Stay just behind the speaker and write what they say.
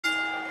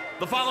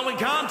The following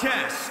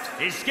contest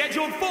is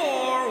scheduled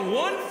for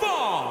one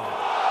fall.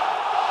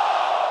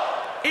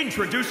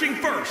 Introducing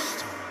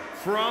first,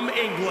 from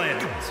England,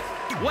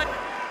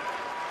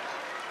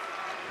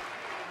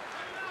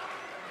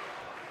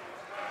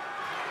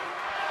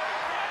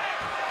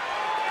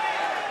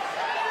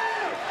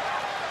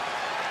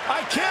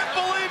 I can't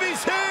believe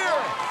he's here!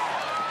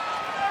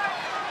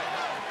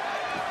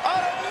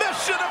 On a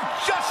mission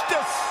of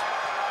justice!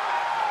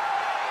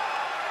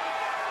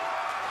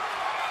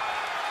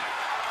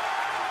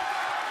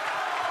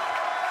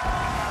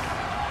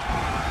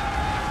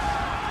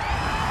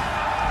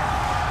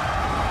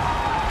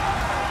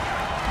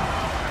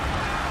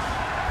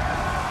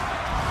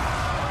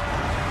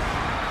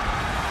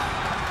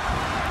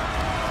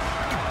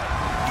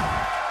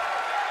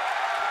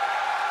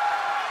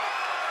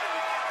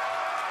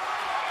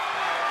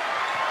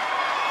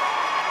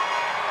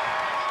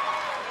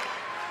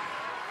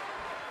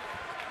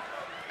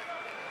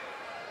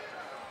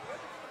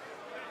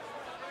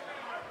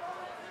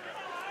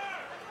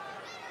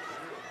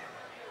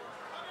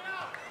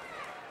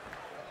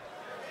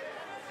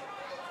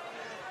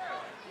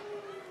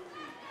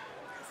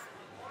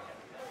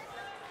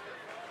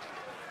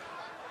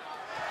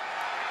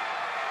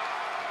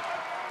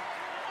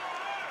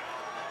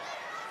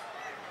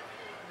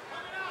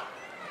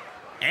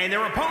 and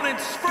their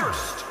opponents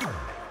first.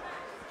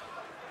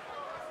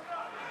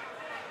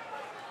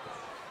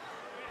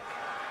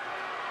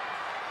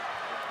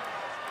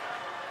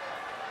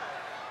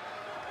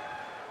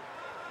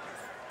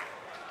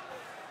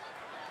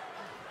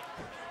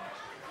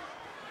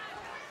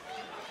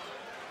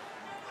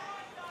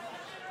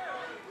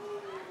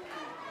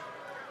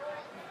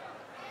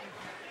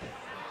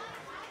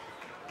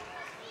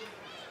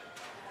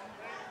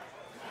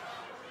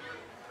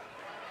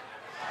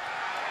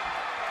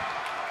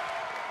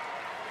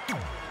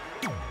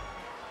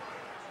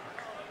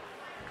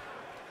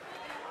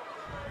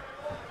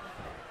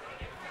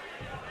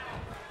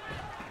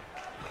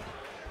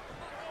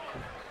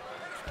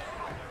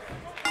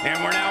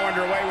 And we're now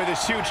underway with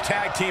this huge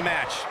tag team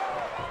match.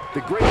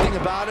 The great thing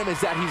about him is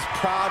that he's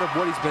proud of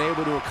what he's been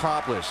able to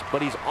accomplish,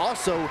 but he's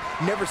also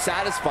never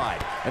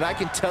satisfied. And I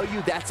can tell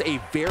you that's a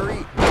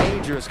very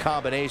dangerous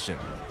combination.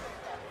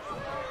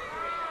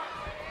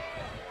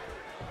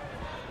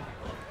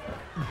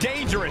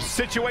 Dangerous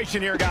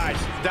situation here, guys.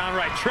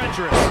 Downright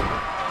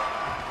treacherous.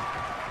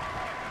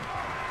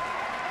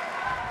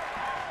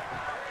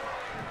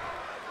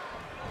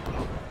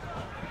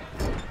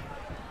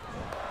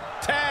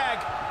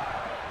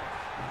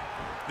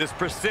 This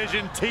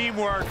precision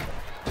teamwork.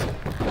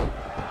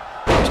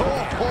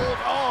 Hold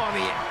on,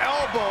 the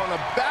elbow on the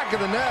back of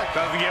the neck.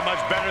 Doesn't get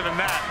much better than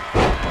that.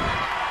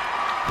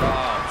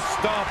 Oh,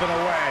 stomping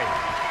away.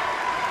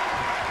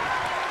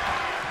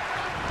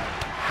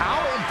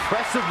 How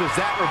impressive was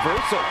that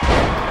reversal?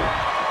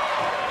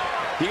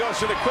 He goes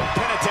for the quick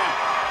pin attempt.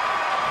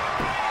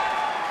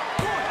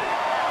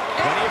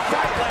 Plenty of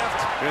fight left.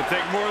 Gonna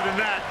take more than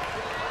that.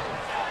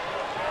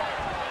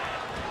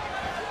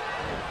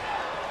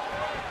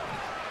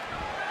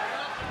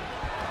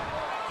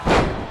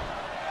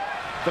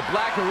 The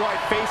black and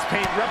white face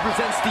paint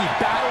represents the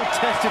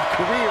battle-tested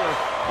career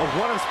of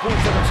one of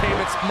sports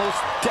entertainment's most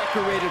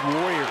decorated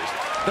warriors.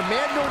 The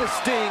man known as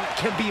Sting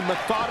can be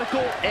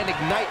methodical and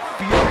ignite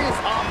furious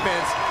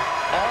offense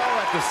all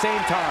at the same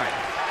time.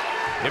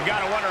 You've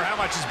got to wonder how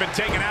much has been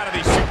taken out of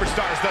these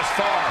superstars thus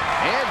far.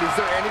 And is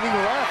there anything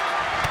left?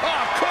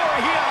 Oh,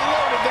 Corey, he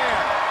unloaded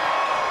there.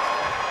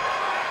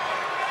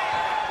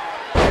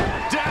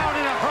 Down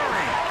in a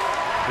hurry.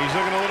 He's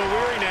looking a little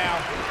weary now.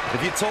 If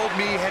you told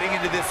me heading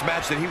into this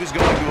match that he was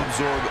going to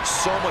absorb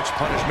so much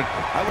punishment,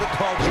 I would have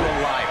called you a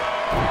liar.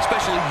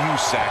 Especially you,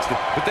 Saxton.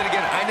 But then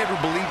again, I never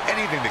believe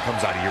anything that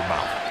comes out of your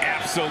mouth.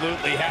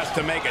 Absolutely has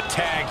to make a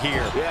tag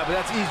here. Yeah, but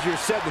that's easier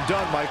said than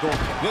done, Michael.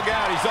 Look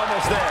out, he's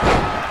almost there.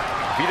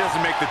 If he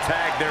doesn't make the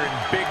tag, they're in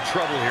big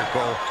trouble here,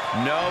 Cole.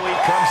 No, he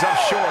comes up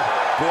short.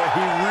 Boy,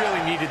 he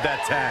really needed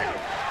that tag.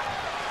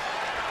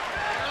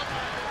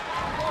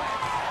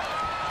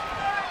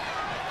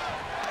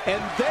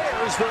 And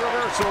there's the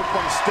reversal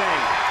from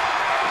Sting.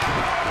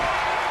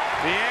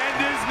 The end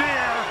is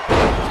near.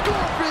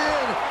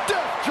 Scorpion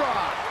death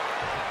drop.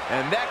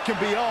 And that can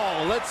be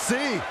all. Let's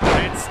see.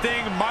 And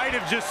Sting might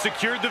have just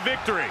secured the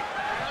victory.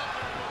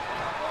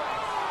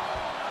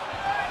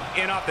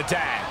 In off the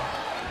tag.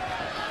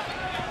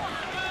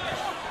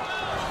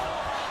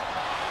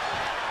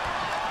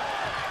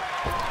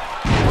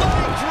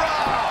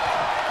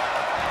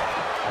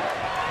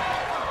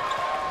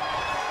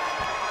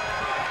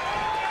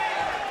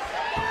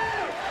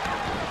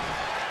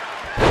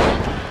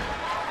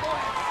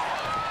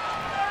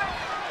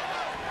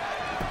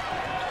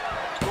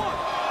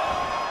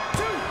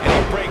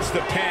 The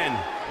pin.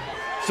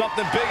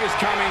 Something big is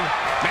coming.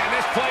 Man,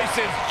 this place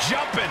is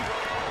jumping.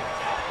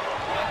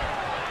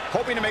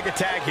 Hoping to make a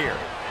tag here.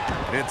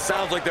 And it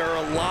sounds like there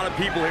are a lot of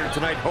people here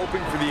tonight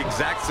hoping for the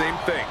exact same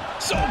thing.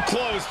 So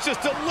close,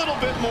 just a little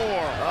bit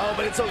more. Oh,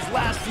 but it's those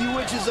last few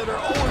inches that are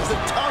always the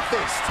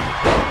toughest.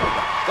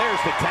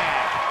 There's the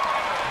tag.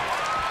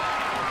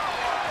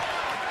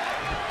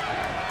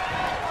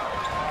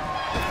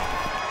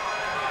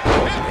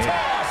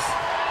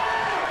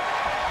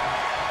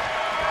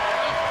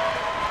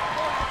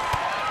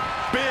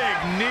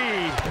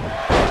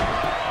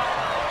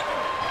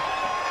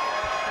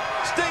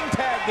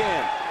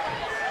 again.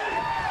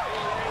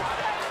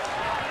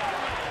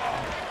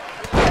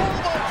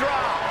 Elbow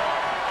drop.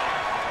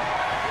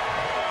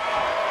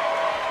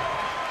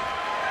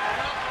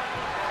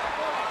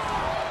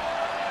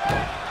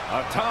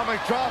 Atomic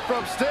drop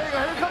from Sting.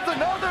 Here comes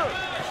another.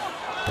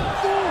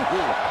 Ooh,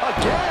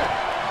 again.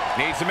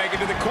 Needs to make it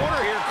to the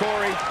corner here,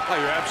 Corey. Oh,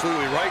 you're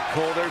absolutely right,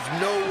 Cole. There's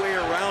no way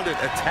around it.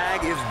 A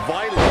tag is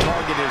vital.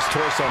 Target his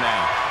torso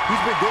now.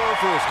 He's been going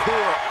for his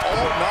core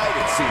all night,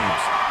 it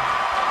seems.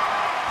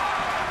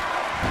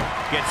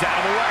 Gets out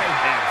of the way.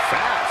 And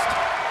fast.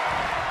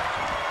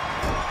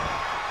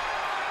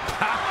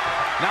 Ha!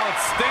 Now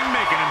it's Sting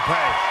making him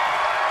pay.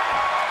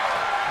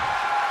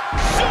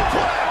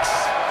 Suplex!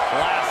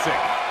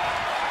 Classic.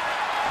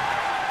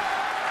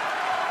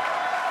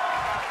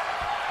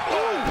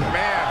 Oh,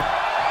 man.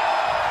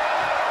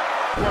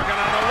 Working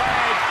on the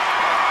leg.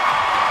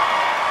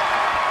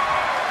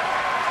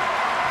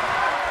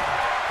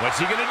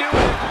 What's he gonna do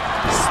with it?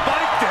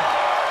 Spiked it.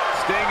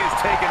 Sting has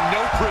taken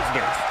no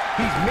prisoners.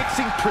 He's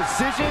mixing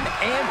precision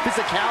and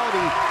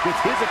physicality with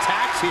his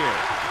attacks here.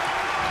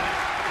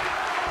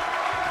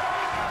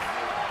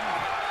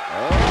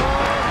 Oh,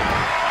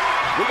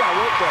 we got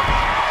work there.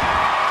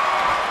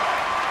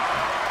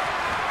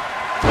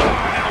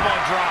 An elbow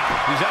drop.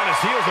 He's on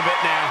his heels a bit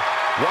now.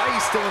 Why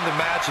he's still in the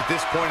match at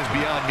this point is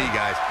beyond me,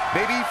 guys.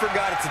 Maybe he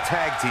forgot it's a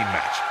tag team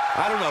match.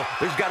 I don't know.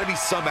 There's got to be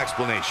some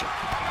explanation.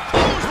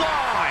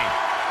 Clothesline.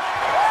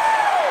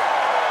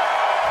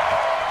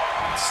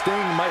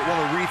 Sting might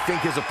want to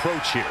rethink his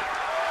approach here.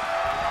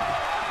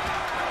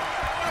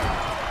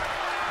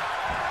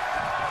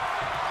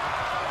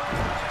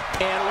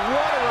 And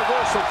what a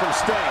reversal from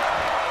Sting.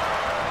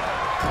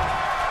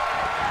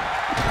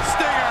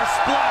 Stinger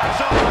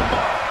splash on the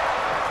mark.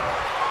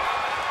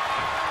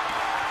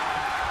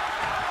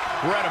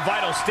 We're at a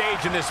vital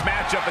stage in this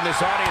matchup, and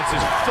this audience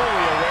is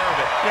fully aware of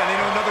it. Yeah, they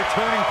know another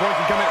turning point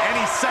can come at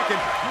any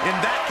second, and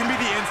that can be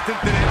the instant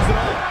that ends it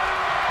all.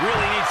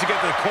 Really needs to get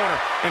to the corner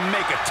and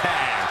make a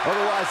tag.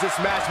 Otherwise, this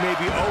match may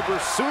be over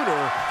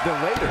sooner than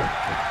later.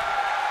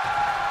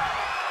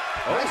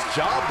 Nice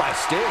job by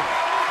Sting.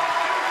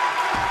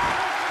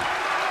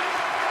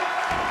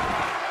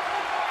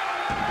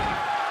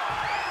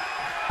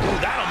 Ooh,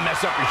 that'll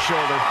mess up your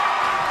shoulder.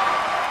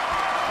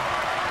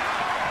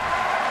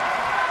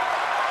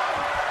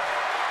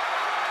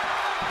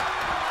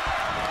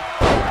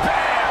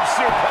 Bam!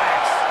 Suplex.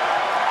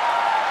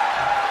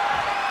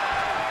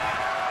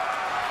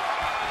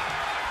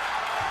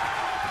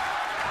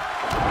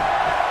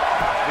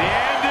 The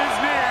end is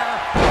near.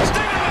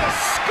 Stinger with a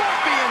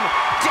scorpion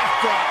death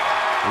drop.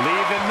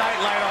 Leave the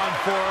nightlight on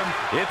for him.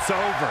 It's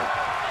over.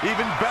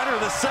 Even better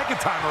the second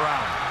time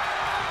around.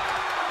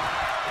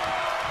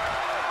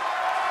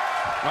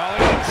 Oh,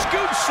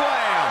 scoop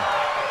slam.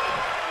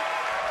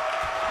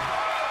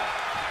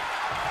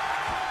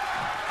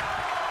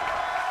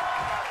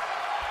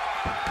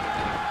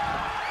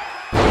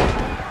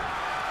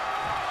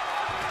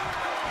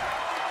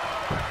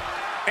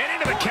 And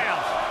into the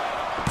count.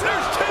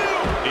 There's two.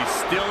 He's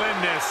still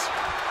in this.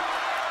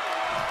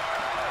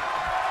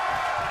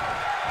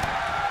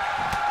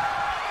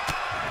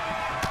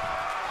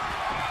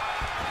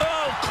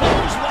 Oh,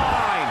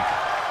 clothesline.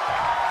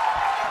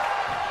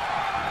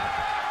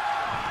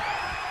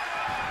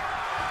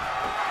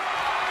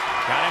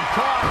 Got him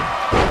caught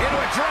into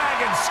a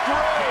dragon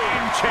screw.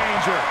 Game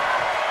changer.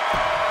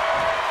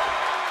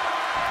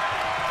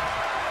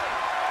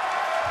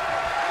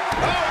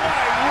 Oh,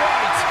 what a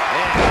right.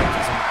 And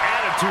some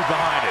attitude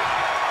behind it.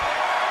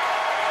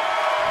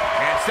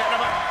 And setting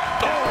him up.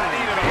 Oh, I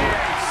needed a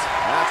brace.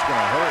 That's going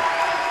to hurt.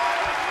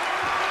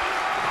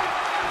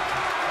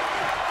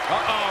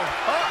 Uh-oh.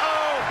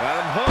 Uh-oh. Got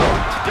him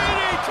hooked.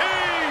 DDT.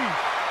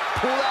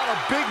 Pulled out a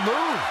big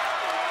move.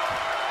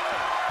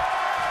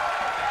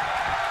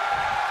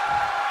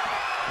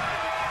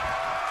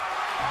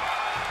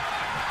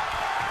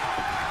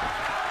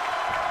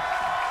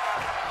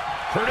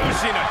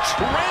 Producing a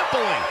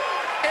trampling.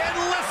 And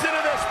listen to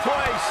this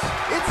place.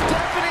 It's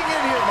deafening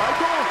in here,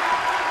 Michael.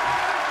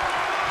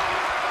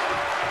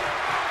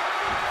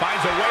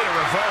 Finds a way to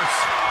reverse.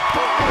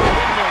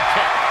 Windmill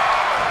kick.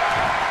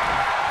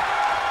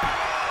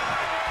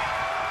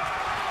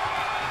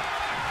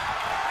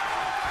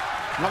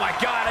 Oh my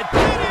God, a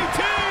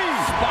DDT!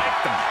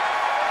 Spiked him.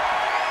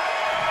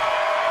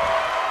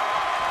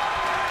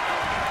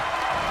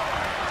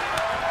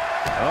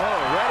 Oh,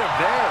 right up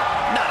there.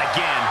 Not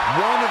again.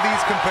 One of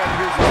these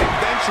competitors is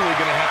eventually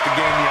going to have to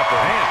gain the upper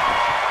hand.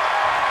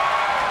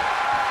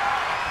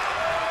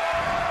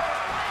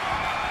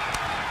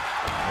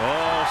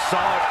 Oh,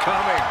 saw it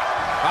coming.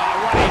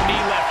 Running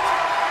knee left.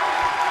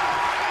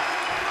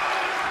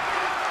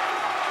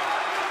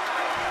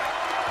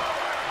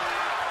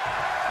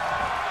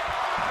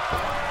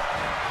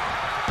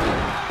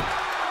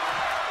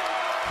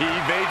 He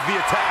evades the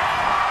attack.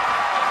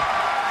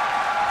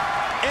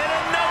 And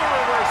another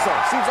reversal.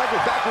 Seems like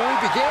we're back where we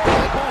began,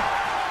 Michael.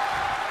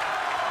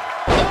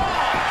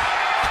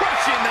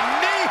 Crushing the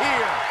knee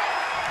here.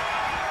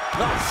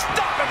 Not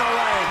stuck in the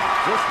leg.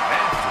 Just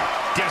nasty.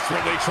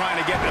 desperately trying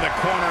to get to the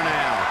corner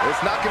now. It's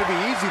not going to be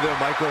easy, though,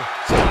 Michael.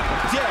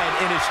 Stopped dead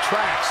in his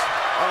tracks.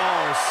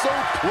 Oh, so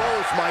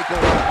close,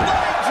 Michael.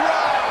 Leg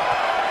drop!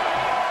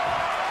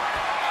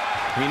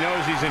 He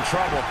knows he's in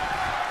trouble.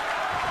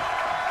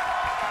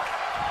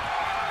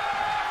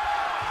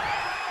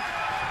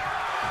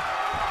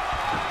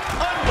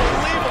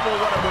 Unbelievable,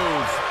 what a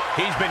move.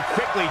 He's been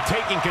quickly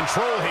taking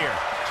control here.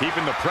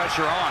 Keeping the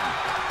pressure on.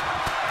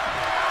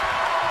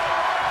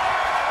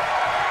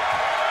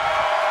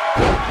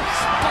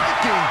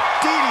 Spiking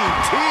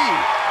DDT.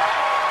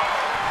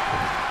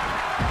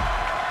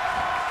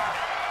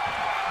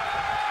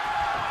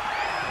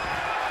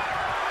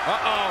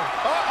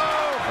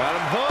 Got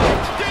him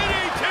hooked.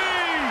 DDT!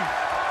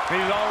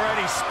 He's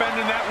already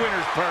spending that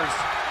winner's purse.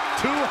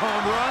 2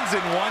 home runs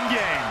in 1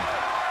 game.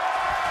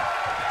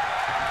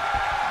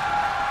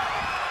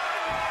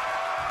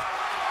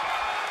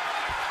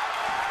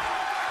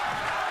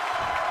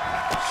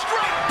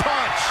 Straight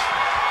punch.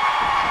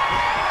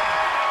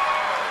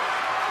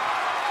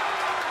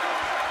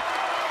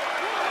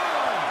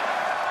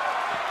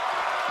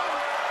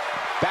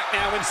 Back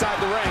now inside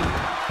the ring.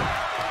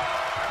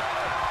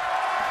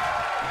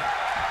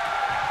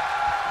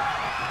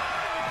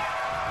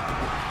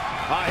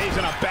 He's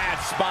in a bad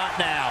spot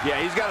now. Yeah,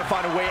 he's got to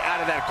find a way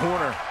out of that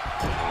corner.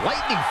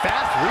 Lightning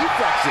fast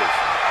reflexes.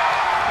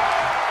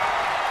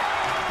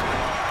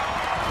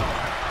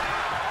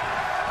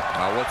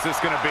 What's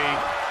this going to be?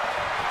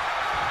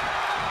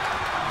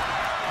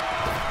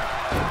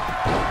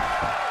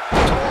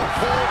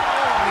 Toe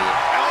hold on the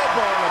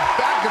elbow in the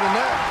back of the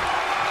neck.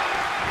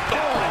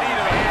 Oh, knee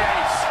to the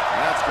face.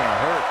 That's going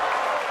to hurt.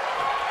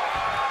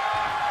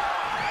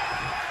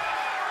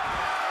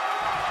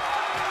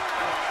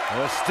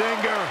 The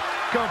Stinger,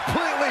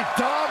 completely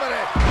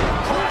dominant.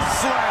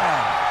 Cross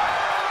slam.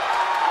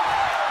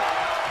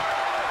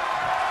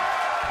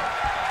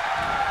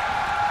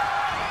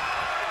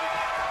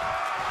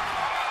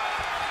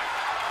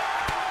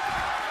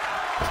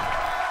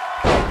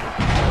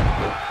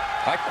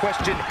 I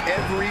questioned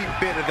every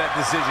bit of that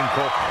decision,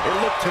 Cole. It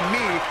looked to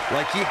me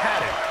like he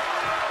had it.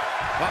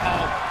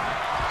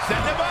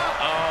 Send him up.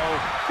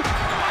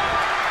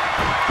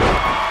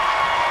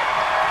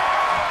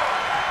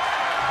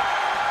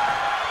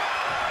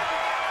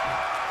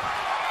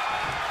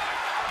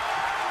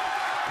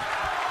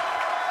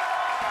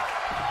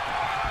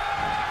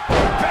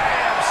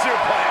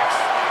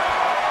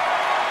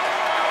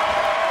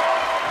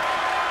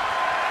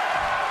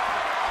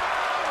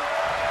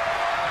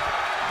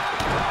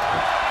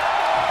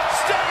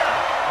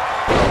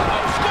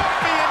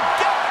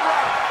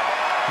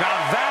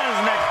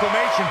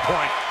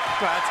 Point.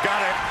 That's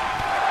got it.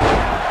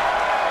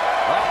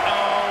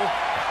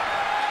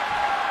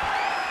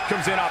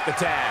 Comes in off the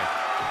tag.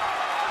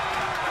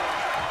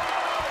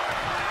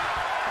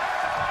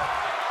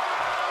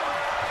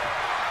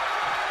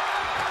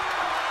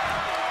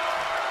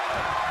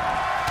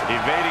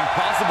 Evading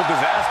possible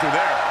disaster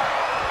there.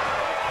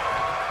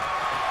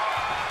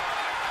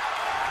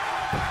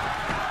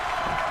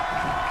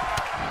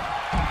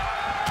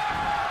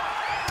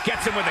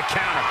 Gets him with a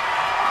counter.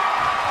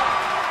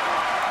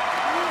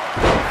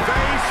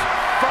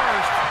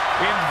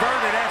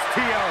 Inverted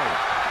STO.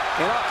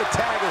 And off the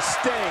tag is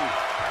Sting.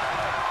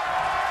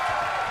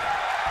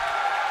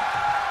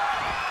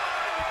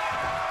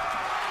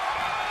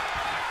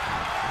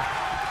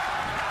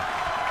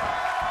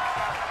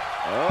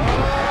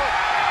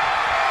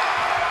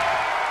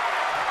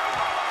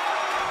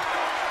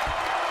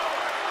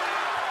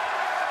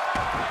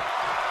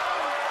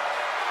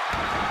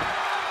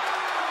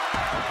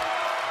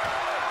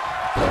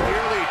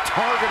 Clearly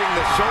targeting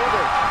the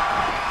shoulder.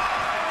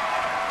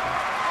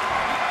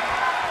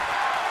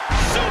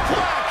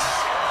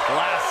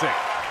 Classic.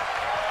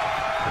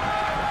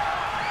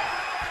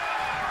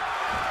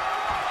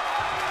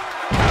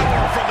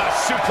 Power from the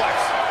suplex.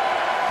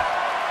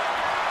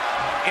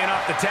 In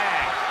off the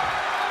tag.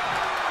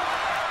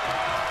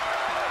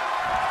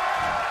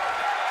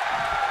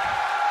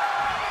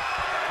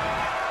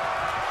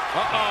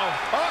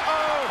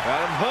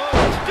 Got him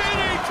hooked.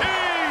 DDT!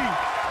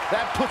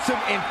 That puts him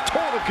in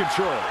total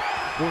control.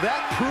 Will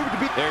that prove to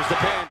be... There's the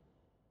pin.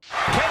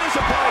 Can his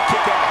opponent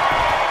kick out?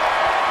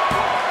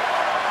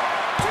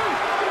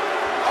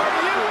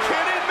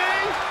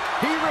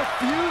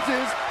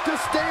 Refuses to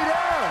stay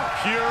down.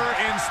 Pure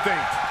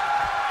instinct.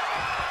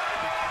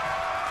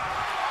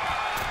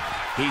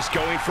 He's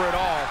going for it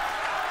all.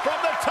 From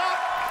the top.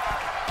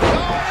 Oh,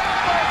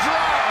 elbow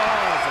drop.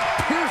 Oh, it's a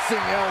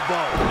piercing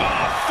elbow.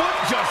 Oh, foot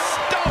just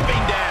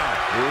stomping down.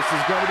 This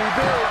is going to be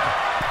big.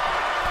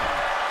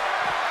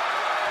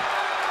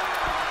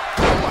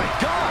 Oh, my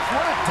gosh,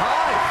 what a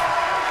dive.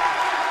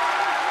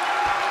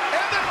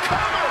 And the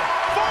cover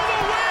for the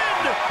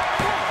win.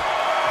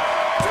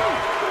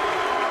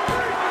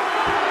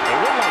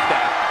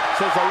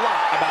 Says a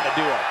lot about a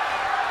duo.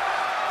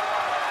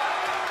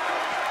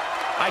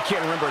 I can't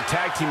remember a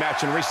tag team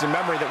match in recent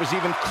memory that was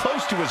even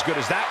close to as good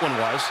as that one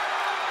was.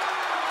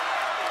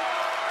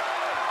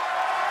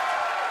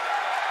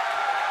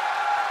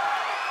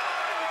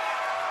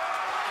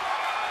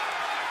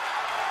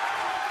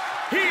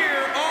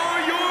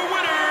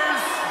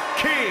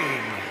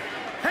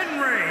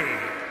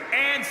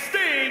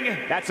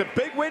 That's a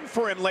big win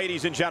for him,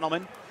 ladies and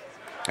gentlemen.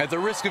 At the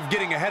risk of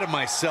getting ahead of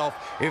myself,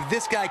 if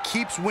this guy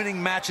keeps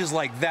winning matches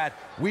like that,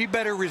 we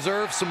better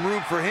reserve some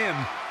room for him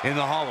in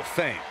the Hall of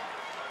Fame.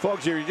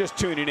 Folks, if you're just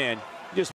tuning in,